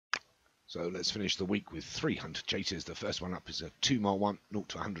So let's finish the week with 3 hunter chases. The first one up is a 2-mile one, 0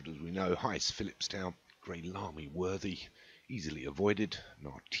 to 100 as we know. Highest Phillipstown, Grey Lamy Worthy, easily avoided.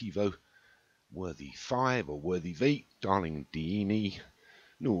 Nartivo, Worthy 5 or Worthy V, Darling Deanie,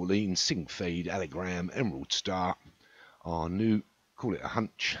 New Orleans, Sing Fade, Allegram, Emerald Star, Arnu, Call It a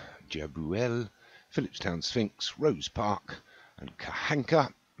Hunch, Jabuel, Phillipstown Sphinx, Rose Park, and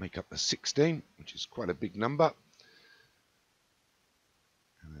Kahanka make up the 16, which is quite a big number.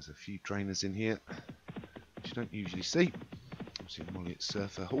 And there's a few trainers in here which you don't usually see. Obviously Molly at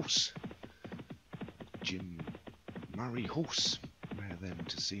Surfer Horse, Jim Murray Horse, rare them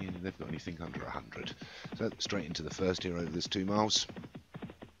to see any, they've got anything under 100. So straight into the first here over this 2 miles.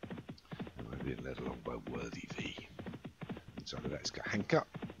 And we're being led along by Worthy V. Inside of that is Kahanka,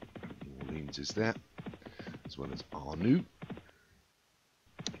 New Orleans is there, as well as Arnu.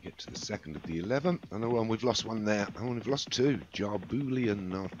 Get to the second of the 11, and oh, we've lost one there, and we've lost 2, Jarbuli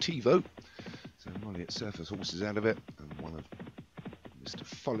and Nartivo. So Molly at Surface Horse is out of it, and one of Mr.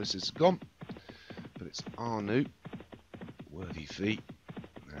 Follis is gone, but it's Arnu, Worthy V,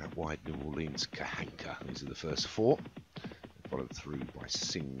 Wide New Orleans, Kahanka. These are the first 4. Followed through by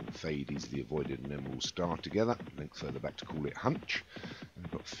Sing Fade, easily avoided, and Emerald Star together. Length further back to Call It Hunch. And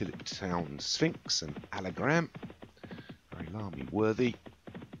we've got Phillipstown Sphinx and Allegram, Grey Lamy Worthy,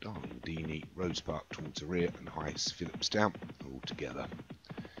 Darling Deanie, Rose Park towards the rear, and Highest Phillipstown all together.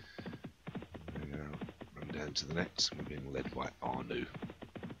 We're going to run down to the next. We're being led by Arnu.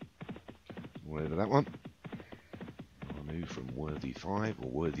 All over that one. Arnu from Worthy 5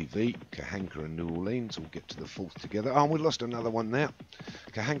 or Worthy V. Kahanka and New Orleans all get to the 4th together. Oh, we lost another one there.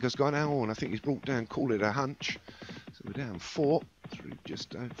 Kahanka's gone out, and I think he's brought down Call It a Hunch. So we're down 4 through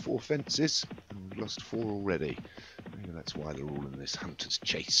just 4 fences, and we've lost 4 already. Maybe that's why they're all in this hunter's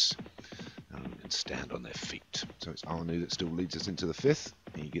chase. And can stand on their feet. So it's Arnu that still leads us into the 5th.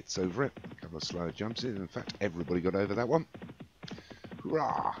 He gets over it. A couple of slower jumps in. In fact, everybody got over that one.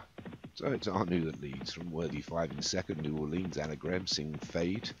 Hurrah! So it's Arnu that leads from Worthy 5 in 2nd. New Orleans, Anagram, Sing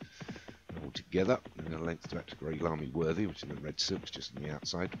Fade. All together. And a length back to Grey Lamy Worthy, which is in the red silks just on the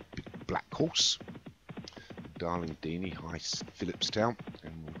outside. Big black horse. Darling Deanie, High Phillipstown,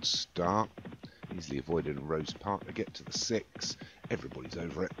 Emerald Star. Easily avoided in Rose Park to get to the 6. Everybody's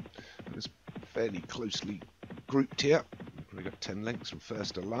over it. But it's fairly closely grouped here. We've got 10 lengths from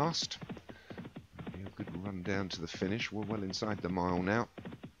first to last. A good run down to the finish. We're well inside the mile now.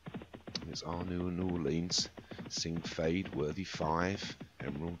 It's Arnu and New Orleans. Sing Fade, Worthy 5.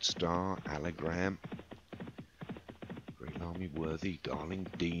 Emerald Star, Allegram. Grey Lamy Worthy, Darling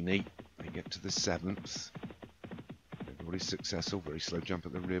Deanie. They get to the 7th. Everybody's successful. Very slow jump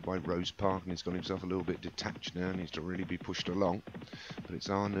at the rear by Rose Park, and he's got himself a little bit detached now. Needs to really be pushed along. But it's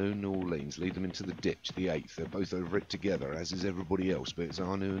Arnu and New Orleans lead them into the ditch, the 8th. They're both over it together, as is everybody else. But it's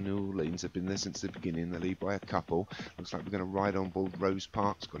Arnu and New Orleans. They've been there since the beginning. They lead by a couple. Looks like we're going to ride on board Rose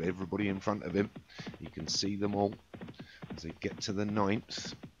Park. It's got everybody in front of him. You can see them all as they get to the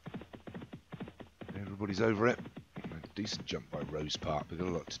 9th. Everybody's over it. Decent jump by Rose Park. We've got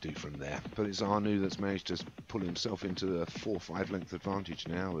a lot to do from there. But it's Arnu that's managed to pull himself into a 4-5 length advantage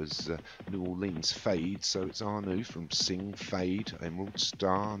now as New Orleans fades. So it's Arnu from Sing Fade, Emerald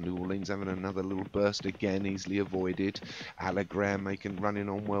Star. New Orleans having another little burst again, easily avoided. Allegram running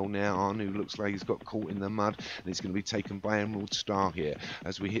on well now. Arnu looks like he's got caught in the mud, and he's going to be taken by Emerald Star here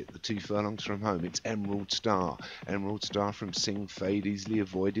as we hit the 2 furlongs from home. It's Emerald Star. Emerald Star from Sing Fade, easily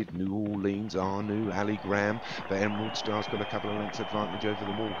avoided. New Orleans, Arnu, Allegram. But Emerald Star's got a couple of lengths advantage over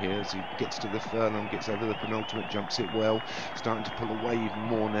them all here as he gets to the furlong, gets over the penultimate, jumps it well, starting to pull away even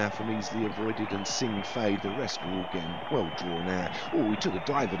more now from easily avoided and Sing Fade. The rest are all getting well drawn out. Oh, he took a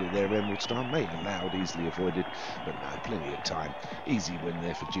dive at it there, Emerald Star, may have allowed easily avoided, but no, plenty of time. Easy win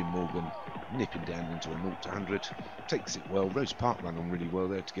there for Jim Morgan, nipping down into a 0 to 100, takes it well. Rose Park ran on really well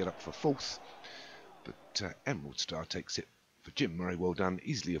there to get up for 4th, but Emerald Star takes it for Jim Murray, well done.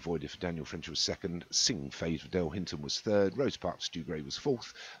 Easily avoided for Daniel French was 2nd. Sing Fade for Dale Hinton was 3rd. Rose Park for Stu Gray was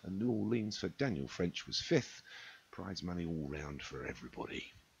 4th. And New Orleans for Daniel French was 5th. Prize money all round for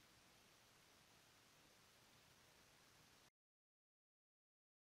everybody.